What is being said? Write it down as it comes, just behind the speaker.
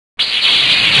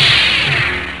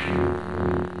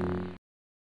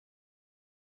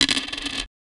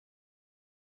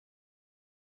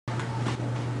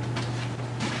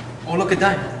Oh, look, a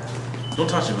dime. Don't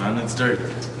touch it, man. It's dirty.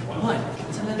 What?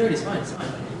 It's not that dirty. It's fine. It's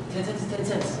fine. 10 cents is 10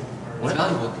 cents. What? It's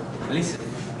valuable. At least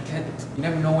 10. You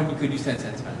never know when you could use 10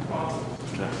 cents, man.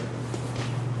 Okay.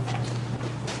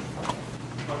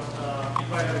 You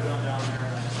probably have gone down there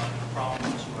and that's not a problem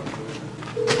whatsoever.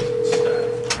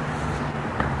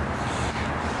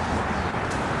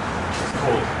 It's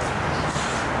cold.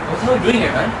 What the hell are you doing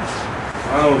here, man?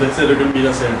 I don't know. They said they're gonna meet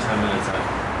us here in 10 minutes.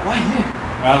 Why here?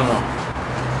 I don't know.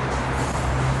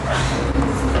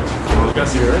 Well, I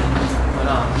guess you're right.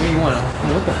 What do you want?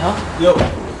 What the hell? Yo,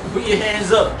 put your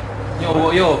hands up. Yo,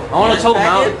 I want to choke him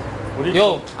out. What are you?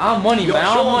 Yo, I have money, man. I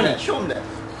have money. Show him that.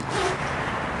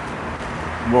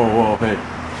 Whoa, hey.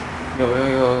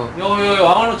 Yo, I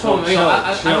want to choke him. Yo,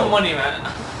 I have money, man.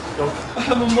 I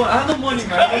have the money,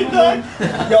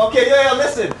 man. Yo, okay,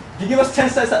 listen. If you give us 10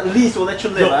 cents at least, we'll let you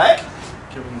live, alright?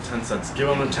 Give him 10 cents. Give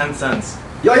him the 10 cents.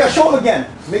 Yo, show him again.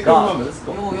 Make him remember. Let's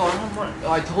go. Yo, I don't have money.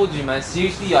 I told you, man.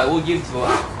 Seriously, I will give to you. I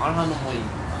don't have no money.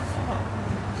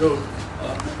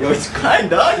 Yo, he's crying,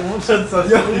 dog. Give him 10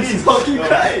 cents. Yo, he's fucking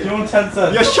crying. Give him 10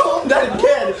 cents. Yo, show him that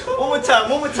again. One more time.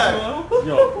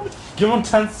 Yo, give him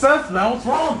 10 cents, man. What's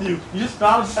wrong with you? You just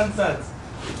found 10 cents.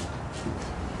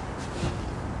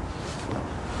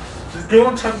 Just give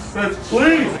him 10 cents,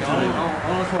 please. I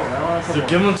want to Dude,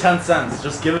 give him 10 cents.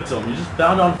 Just give it to him. You just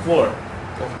found it on the floor.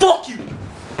 Fuck you.